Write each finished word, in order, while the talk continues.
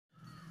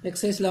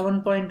Exercise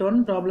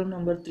 11.1 problem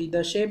number 3.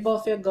 The shape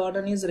of a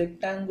garden is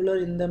rectangular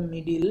in the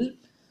middle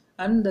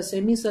and the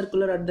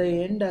semicircular at the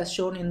end as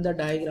shown in the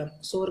diagram.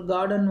 So ஒரு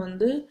garden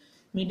வந்து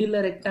middle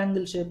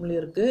rectangle shapeல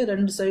இருக்கு,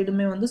 ரெண்டு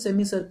சைடுமே வந்து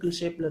semicircle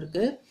shapeல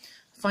இருக்கு.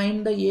 Find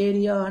the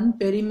area and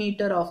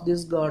perimeter of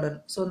this garden.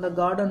 So இந்த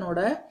garden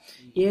ஓட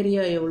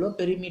area எவ்வளோ,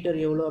 perimeter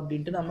எவ்வளோ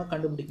அப்படின்ட்டு நம்ம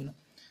கண்டுபிடிக்கணும்.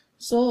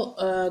 So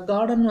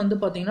garden வந்து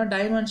பாத்தீங்கன்னா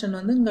dimension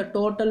வந்து இங்க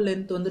total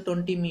length வந்து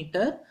 20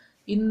 meter.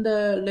 இந்த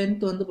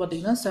length வந்து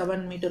பாத்தீங்கன்னா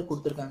 7 மீட்டர்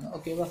கொடுத்திருக்காங்க.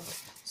 ஓகேவா?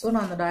 சோ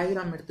நான் அந்த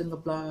டயகிராம் எடுத்து இங்க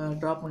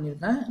டிரா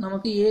பண்ணிருக்கேன்.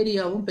 நமக்கு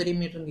ஏரியாவும்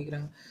பெரிமீட்டரும்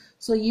கேக்குறாங்க.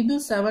 சோ இது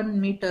 7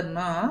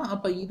 மீட்டர்னா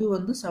அப்ப இது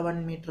வந்து 7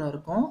 மீட்டரா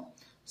இருக்கும்.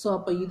 சோ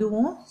அப்ப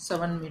இதுவும்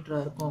 7 மீட்டரா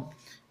இருக்கும்.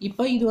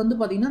 இப்போ இது வந்து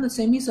பாத்தீங்கன்னா இந்த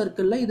செமி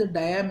சர்க்கிள்ல இது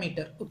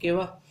டயாமீட்டர்.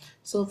 ஓகேவா?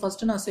 சோ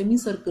ஃபர்ஸ்ட் நான் செமி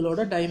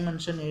சர்க்கிளோட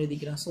டைமென்ஷன்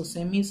எழுதிக்கிறேன். சோ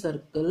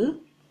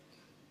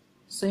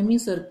செமி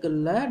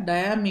சர்க்கிள்ல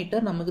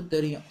டயாமீட்டர் நமக்கு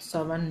தெரியும்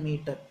 7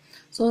 மீட்டர்.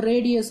 So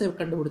radius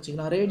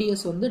கண்டுபிடிச்சிக்கலாம்.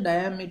 radius வந்து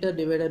diameter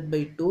divided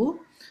by 2,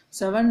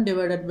 7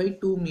 divided by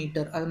 2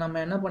 meter. அது நம்ம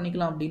என்ன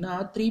பண்ணிக்கலாம் அப்படின்னா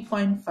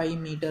 3.5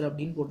 meter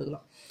அப்படின்னு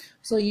போட்டுக்கலாம்.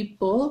 So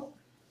இப்போ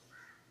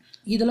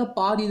இதுல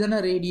பாதி தானே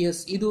radius,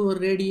 இது ஒரு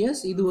radius,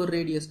 இது ஒரு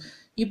radius.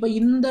 இப்போ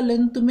இந்த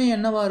லென்த்துமே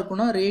என்னவா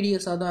இருக்கும்னா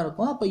ரேடியஸா தான்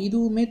இருக்கும். அப்ப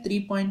இதுவுமே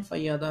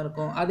 3.5 தான்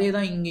இருக்கும். அதே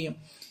தான் இங்கேயும்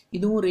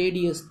இதுவும்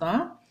ரேடியஸ்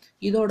தான்,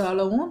 இதோட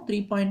அளவும்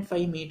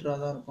 3.5 மீட்டரா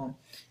தான் இருக்கும்.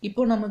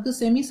 இப்போ நமக்கு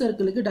செமி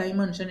சர்க்கிளுக்கு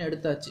டைமென்ஷன்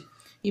எடுத்தாச்சு.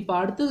 இப்போ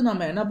அடுத்தது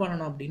நம்ம என்ன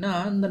பண்ணணும் அப்படின்னா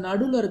இந்த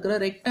நடுவில் இருக்கிற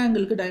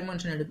ரெக்டாங்கிளுக்கு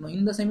டைமென்ஷன் எடுக்கணும்.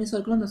 இந்த செமி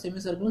சர்க்கிளும் இந்த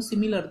செமி சர்க்கிளும்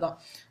சிமிலர் தான்.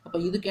 அப்போ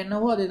இதுக்கு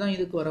என்னவோ அதே தான்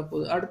இதுக்கு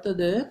வரப்போகுது.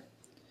 அடுத்தது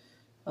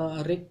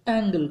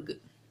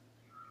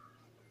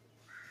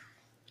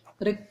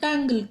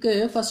ரெக்டாங்கிளுக்கு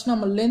ஃபர்ஸ்ட்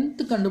நம்ம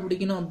லென்த்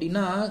கண்டுபிடிக்கணும்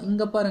அப்படின்னா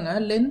இங்க பாருங்க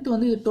லென்த்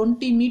வந்து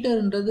 20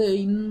 மீட்டர்ன்றது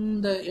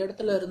இந்த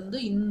இடத்துல இருந்து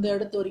இந்த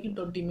இடத்து வரைக்கும்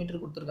 20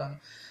 மீட்டர் கொடுத்துருக்காங்க.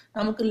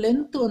 நமக்கு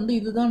லென்த் வந்து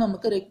இதுதான்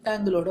நமக்கு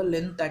ரெக்டாங்கிளோட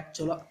லென்த்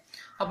ஆக்சுவலா.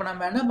 அப்ப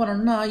நம்ம என்ன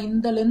பண்ணணும்னா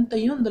இந்த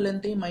லென்த்தையும் இந்த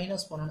லென்த்தையும்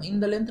மைனஸ் பண்ணணும்.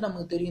 இந்த லென்த்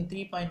நமக்கு தெரியும்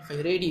 3.5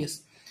 ரேடியஸ்,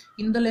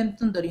 இந்த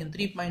லென்த்தும் தெரியும்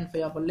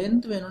 3.5. அப்ப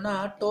லென்த் வேணும்னா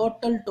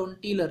டோட்டல்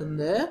 20ல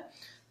இருந்து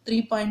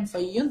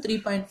 3.5யும்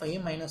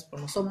 3.5யும் மைனஸ்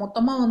பண்ணணும். ஸோ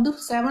மொத்தமா வந்து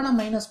 7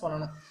 மைனஸ்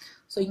பண்ணணும்.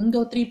 ஸோ இங்க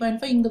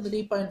 3.5 இங்க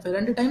 3.5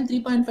 ரெண்டு டைம்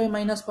 3.5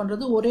 மைனஸ்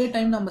பண்றது ஒரே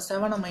டைம் நம்ம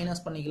 7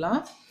 மைனஸ்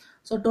பண்ணிக்கலாம்.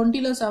 ஸோ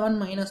 20ல 7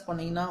 மைனஸ்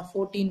பண்ணீங்கன்னா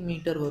 14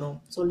 மீட்டர் வரும்.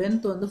 ஸோ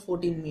லென்த் வந்து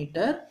 14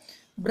 மீட்டர்.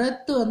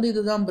 பிரெத் வந்து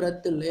இதுதான்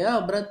பிரெத் இல்லையா,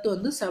 பிரெத்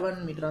வந்து 7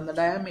 மீட்டர், அந்த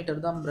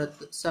டயாமீட்டர் தான்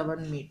பிரெத்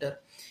 7 மீட்டர்.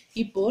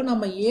 இப்போ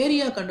நம்ம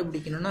ஏரியா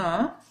கண்டுபிடிக்கணும்னா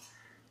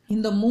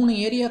இந்த 3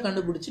 ஏரியா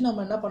கண்டுபிடிச்சு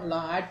நம்ம என்ன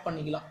பண்ணலாம், ஆட்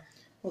பண்ணிக்கலாம்.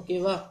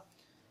 ஓகேவா?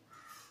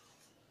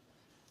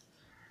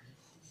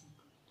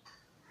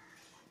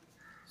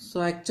 ஸோ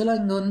ஆக்சுவலா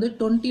இங்க வந்து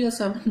 20ல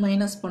 7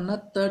 மைனஸ் பண்ணா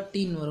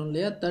 13 வரும்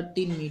இல்லையா,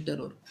 13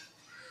 மீட்டர் வரும்.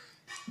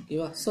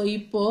 ஓகேவா? ஸோ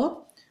இப்போ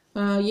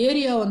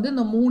ஏரியா வந்து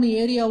இந்த 3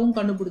 ஏரியாவும்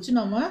கண்டுபிடிச்சு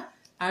நம்ம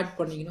ஆட்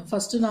பண்ணிக்கணும்.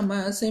 ஃபர்ஸ்ட் நம்ம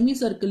செமி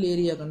சர்க்கிள்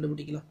ஏரியா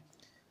கண்டுபிடிக்கலாம்.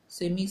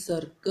 Semi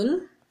circle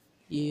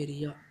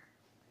area.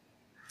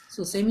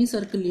 So semi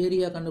circle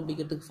area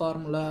கண்டுபிடிக்கிறதுக்கு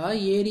formula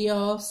area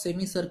of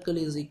semi circle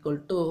is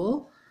equal to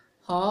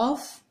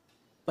half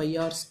pi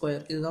r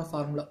square. இதுதான்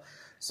formula.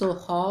 So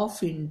half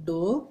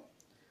into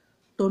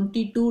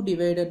 22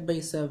 divided by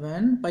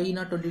 7, pi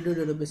na 22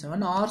 divided by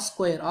 7, r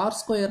square. r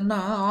square na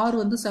r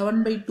வந்து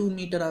 7/2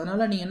 metre.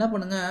 அதனால நீங்க என்ன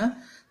பண்ணுங்க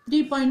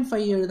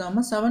 3.5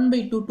 எழுதாம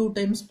 7/2 2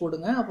 times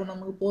போடுங்க. அப்போ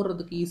நமக்கு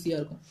போடுறதுக்கு ஈஸியா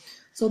இருக்கும்.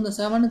 ஸோ இந்த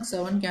 7க்கு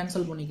 7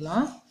 கேன்சல்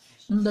பண்ணிக்கலாம்.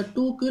 இந்த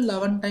 2க்கு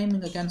 11 டைம்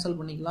இங்க கேன்சல்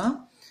பண்ணிக்கலாம்.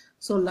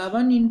 ஸோ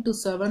 11 into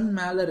 7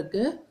 மேல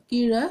இருக்கு,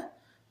 கீழே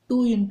 2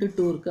 into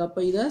 2 இருக்கு.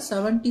 அப்ப இதை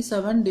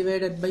 77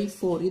 divided by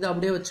 4 இதை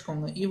அப்படியே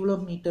வச்சுக்கோங்க. இவ்வளோ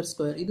மீட்டர்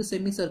ஸ்கொயர். இது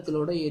செமி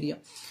சர்க்கிளோட ஏரியா.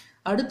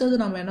 அடுத்தது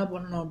நம்ம என்ன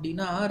பண்ணணும்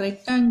அப்படின்னா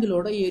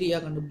ரெக்டாங்கிளோட ஏரியா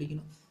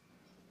கண்டுபிடிக்கணும்.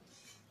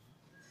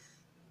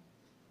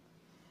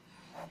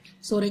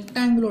 So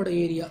ரெக்டாங்கிளோட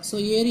area. So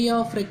area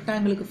of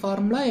ரெக்டாங்கிளுக்கு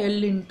formula L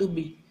into B.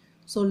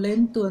 So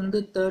length வந்து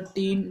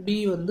 13, B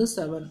வந்து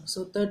 7. So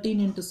 13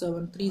 into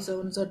 7, 3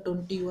 7s are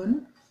 21,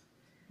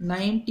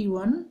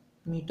 91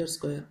 metre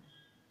square.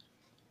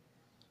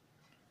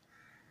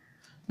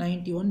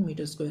 91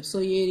 metre square. So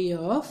area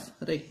of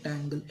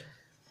rectangle.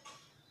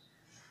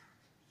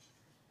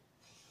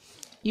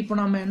 இப்போ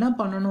நம்ம என்ன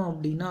பண்ணணும்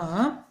அப்படின்னா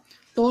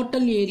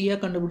டோட்டல் ஏரியா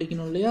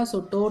கண்டுபிடிக்கணும் இல்லையா. So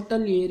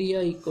total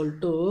area equal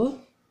to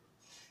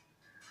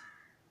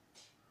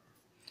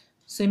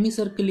semi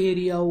circle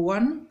area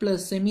 1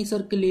 plus semi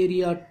circle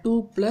area 2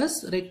 plus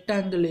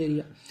rectangle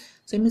area.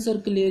 Semi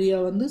circle area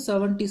வந்து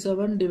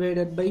 77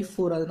 divided by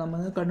 4, அது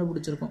நம்ம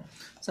கண்டுபிடிச்சிருக்கோம்.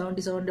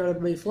 77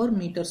 divided by 4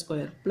 metre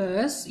square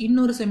plus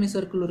இன்னொரு செமி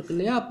சர்க்கிள் இருக்கு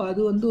இல்லையா, அப்போ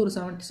அது வந்து ஒரு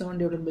 77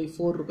 டிவைடட் பை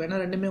 4 இருக்கும். ஏன்னா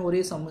ரெண்டுமே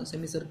ஒரே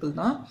செமி சர்க்கிள்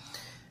தான்.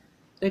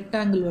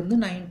 ரெக்டாங்கிள் வந்து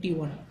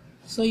 91.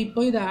 ஸோ இப்போ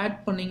இதை ஆட்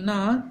பண்ணிங்கன்னா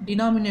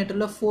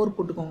டினாமினேட்டரில் 4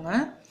 போட்டுக்கோங்க.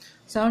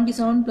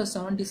 77 +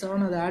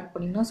 77 அதை ஆட்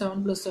பண்ணிங்கன்னா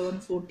 7 + 7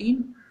 14,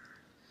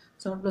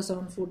 7 +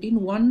 7 14,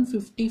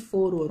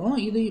 154 வரும்.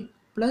 இது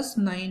ப்ளஸ்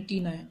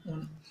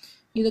 99.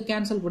 இதை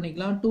கேன்சல்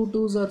பண்ணிக்கலாம். 2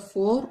 2s are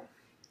 4,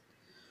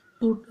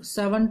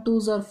 7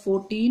 2s are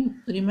 14,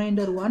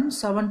 reminder 1,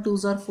 7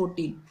 2s are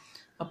 14.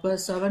 அப்போ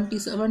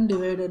 77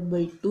 divided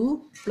by 2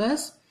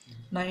 plus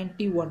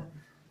 91.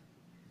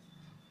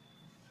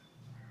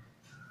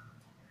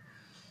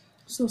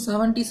 So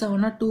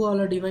 77 2 ஆல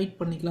டிவைட்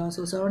பண்ணிக்கலாம்.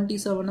 So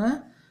 77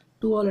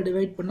 2 ஆல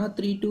டிவைட் பண்ணா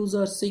 3 2s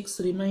are 6,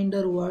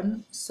 remainder 1,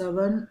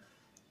 7,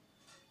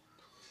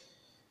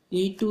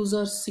 8 2s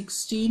are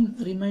 16,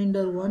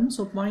 remainder 1.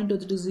 So point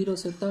வச்சுட்டு 0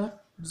 சேர்த்தா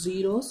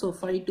 0. So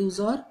 5 2s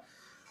are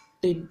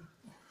 10.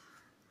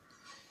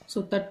 So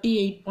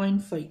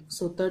 38.5.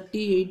 So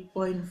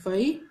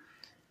 38.5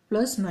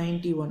 plus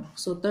 91.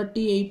 So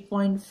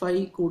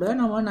 38.5 கூட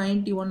நம்ம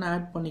 91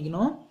 add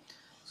பண்ணிக்கணும்.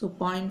 So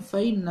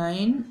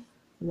 0.59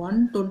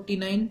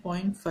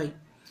 129.5.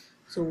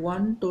 So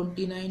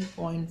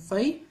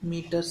 129.5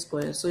 meter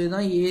square. So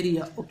இதுதான்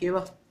ஏரியா.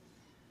 ஓகேவா?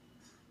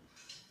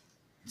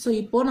 So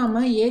இப்போ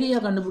நம்ம ஏரியா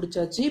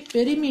கண்டுபிடிச்சாச்சு,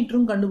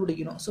 பெரிமீட்டரும்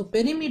கண்டுபிடிக்கணும். ஸோ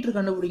பெரிமீட்டர்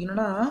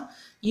கண்டுபிடிக்கணும்னா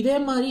இதே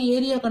மாதிரி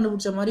ஏரியா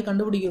கண்டுபிடிச்ச மாதிரி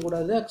கண்டுபிடிக்க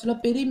கூடாது.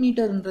 ஆக்சுவலாக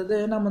பெரிமீட்டர்ன்றது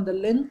நம்ம இந்த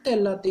லென்த்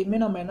எல்லாத்தையுமே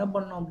நம்ம என்ன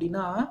பண்ணோம்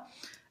அப்படின்னா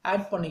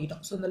ஆட்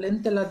பண்ணிக்கிட்டோம். ஸோ இந்த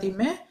லென்த்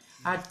எல்லாத்தையுமே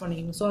ஆட்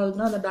பண்ணிக்கணும். ஸோ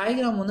அதுக்குன்னா அந்த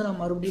டயக்ராம் வந்து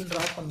நான் மறுபடியும்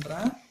ட்ரா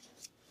பண்ணுறேன்.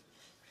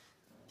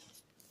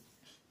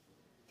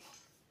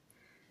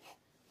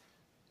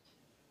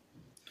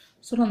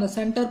 ஸோ நான் அந்த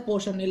சென்டர்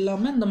போர்ஷன்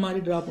இல்லாமல் இந்த மாதிரி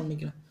ட்ரா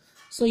பண்ணிக்கிறேன்.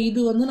 ஸோ இது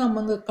வந்து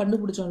நம்ம இங்கே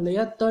கண்டுபிடிச்சோம்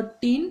இல்லையா,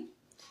 13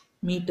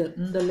 மீட்டர்.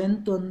 இந்த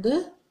லென்த் வந்து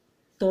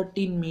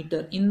 13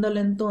 மீட்டர். இந்த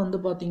லென்த்தும் வந்து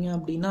பார்த்தீங்க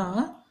அப்படின்னா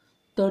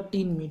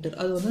 13 மீட்டர்.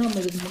 அது வந்து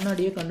நம்ம இதுக்கு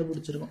முன்னாடியே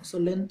கண்டுபிடிச்சிருக்கோம். ஸோ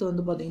லென்த்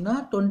வந்து பார்த்தீங்கன்னா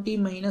 20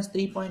 minus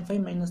 3.5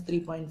 minus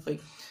 3.5.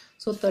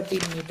 ஸோ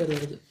 13 மீட்டர்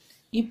வருது.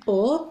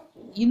 இப்போது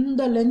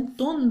இந்த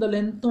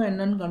லென்த்தும்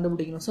என்னன்னு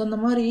கண்டுபிடிக்கணும். ஸோ அந்த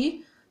மாதிரி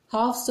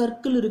ஹாஃப்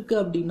சர்க்கிள்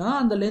இருக்குது அப்படின்னா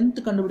அந்த லென்த்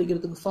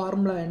கண்டுபிடிக்கிறதுக்கு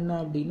ஃபார்முலா என்ன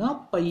அப்படின்னா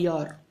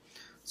பையார்.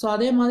 ஸோ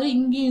அதே மாதிரி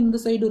இங்கேயும் இந்த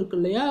சைடு இருக்கு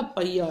இல்லையா,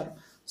 பையார்.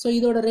 ஸோ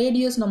இதோட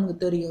ரேடியஸ் நமக்கு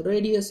தெரியும்.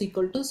 Radius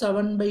equal to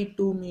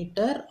 7/2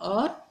 metre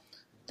R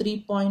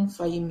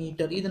 3.5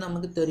 metre. இது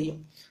நமக்கு தெரியும்.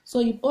 ஸோ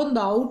இப்போ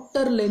இந்த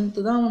அவுட்டர் லென்த்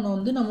தான்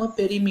வந்து நம்ம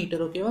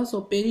பெரிமீட்டர். ஓகேவா? So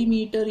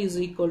perimeter is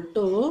equal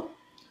to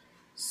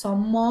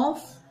some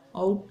of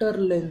outer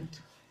length.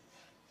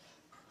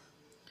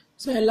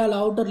 So எல்லா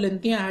அவுட்டர்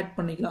லென்த்தையும் ஆட்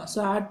பண்ணிக்கலாம். ஸோ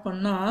ஆட்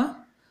பண்ணால்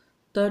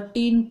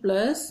 13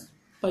 பிளஸ்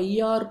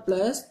பையார்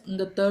பிளஸ்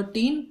இந்த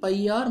 13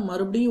 பையார்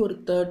மறுபடியும் ஒரு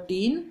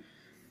 13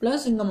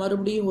 பிளஸ் இங்கே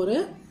மறுபடியும் ஒரு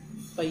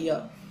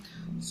பையார்.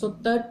 ஸோ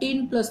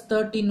 13 பிளஸ்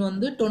 13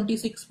 வந்து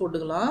 26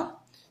 போட்டுக்கலாம்.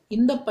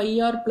 இந்த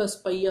பையார் பிளஸ்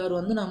பையார்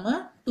வந்து நம்ம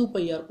 2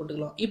 பையார்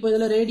போட்டுக்கலாம். இப்போ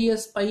இதில்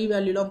ரேடியஸ் பை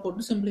வேல்யூலாம்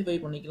போட்டு சிம்பிளிஃபை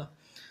பண்ணிக்கலாம்.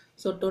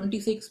 So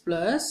 26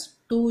 plus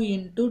 2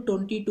 into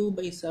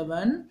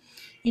 22/7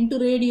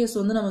 into radius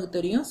வந்து நமக்கு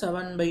தெரியும்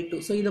 7/2.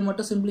 ஸோ இதை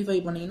மட்டும் சிம்பிளிஃபை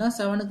பண்ணிங்கன்னா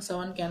 7க்கு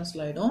 7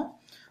 கேன்சல் ஆகிடும்,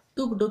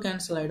 2க்கு 2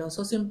 கேன்சல் ஆகிடும்.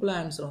 ஸோ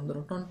சிம்பிளாக ஆன்சர்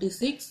வந்துடும்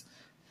 26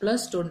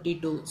 +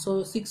 22. ஸோ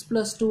 6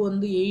 + 2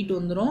 வந்து 8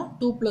 வந்துடும்,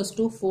 2 +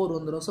 2 4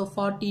 வந்துடும். ஸோ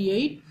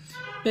 48.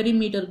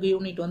 பெரிமீட்டருக்கு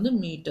யூனிட் வந்து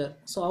மீட்டர்.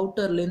 ஸோ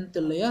அவுட்டர் லென்த்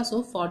இல்லையா, ஸோ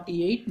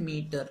 48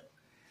 மீட்டர்.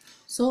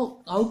 ஸோ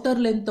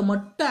அவுட்டர் லென்த்தை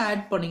மட்டும்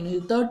ஆட் பண்ணிக்கணும்.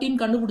 இது 13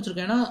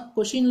 கண்டுபிடிச்சிருக்கேன். ஏன்னா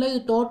கொஷினில்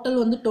இது டோட்டல்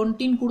வந்து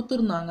 20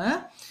 கொடுத்துருந்தாங்க.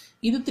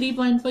 இது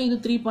 3.5 இது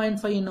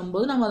 3.5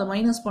 என்னும்போது நம்ம அதை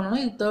மைனஸ்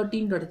பண்ணணும். இது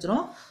 13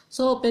 கிடச்சிரும்.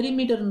 ஸோ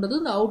பெரிமீட்டர்ன்றது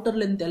இந்த அவுட்டர்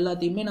லென்த்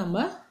எல்லாத்தையுமே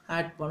நம்ம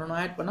ஆட் பண்ணணும்.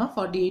 ஆட் பண்ணால்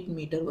 48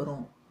 மீட்டர்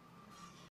வரும்.